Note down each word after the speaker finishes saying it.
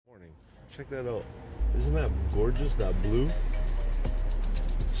Check that out. Isn't that gorgeous, that blue?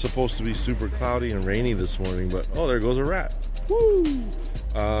 Supposed to be super cloudy and rainy this morning, but oh, there goes a rat. Woo!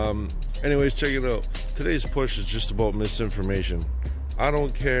 Anyways, check it out. Today's push is just about misinformation. I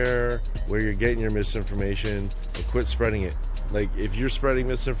don't care where you're getting your misinformation, but quit spreading it. Like, if you're spreading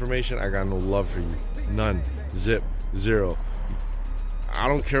misinformation, I got no love for you. None. Zip. Zero. I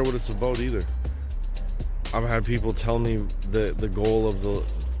don't care what it's about either. I've had people tell me the goal of the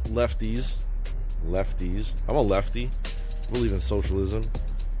lefties. I'm a lefty. I believe in socialism.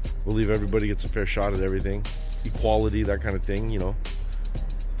 I believe everybody gets a fair shot at everything. Equality, that kind of thing, you know.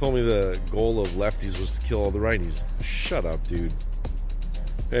 Told me the goal of lefties was to kill all the righties. Shut up, dude.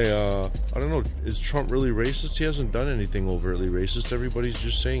 Hey, I don't know. Is Trump really racist? He hasn't done anything overtly racist. Everybody's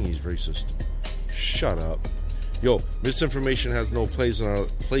just saying he's racist. Shut up. Yo, misinformation has no place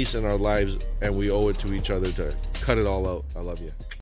in our lives, and we owe it to each other to cut it all out. I love you.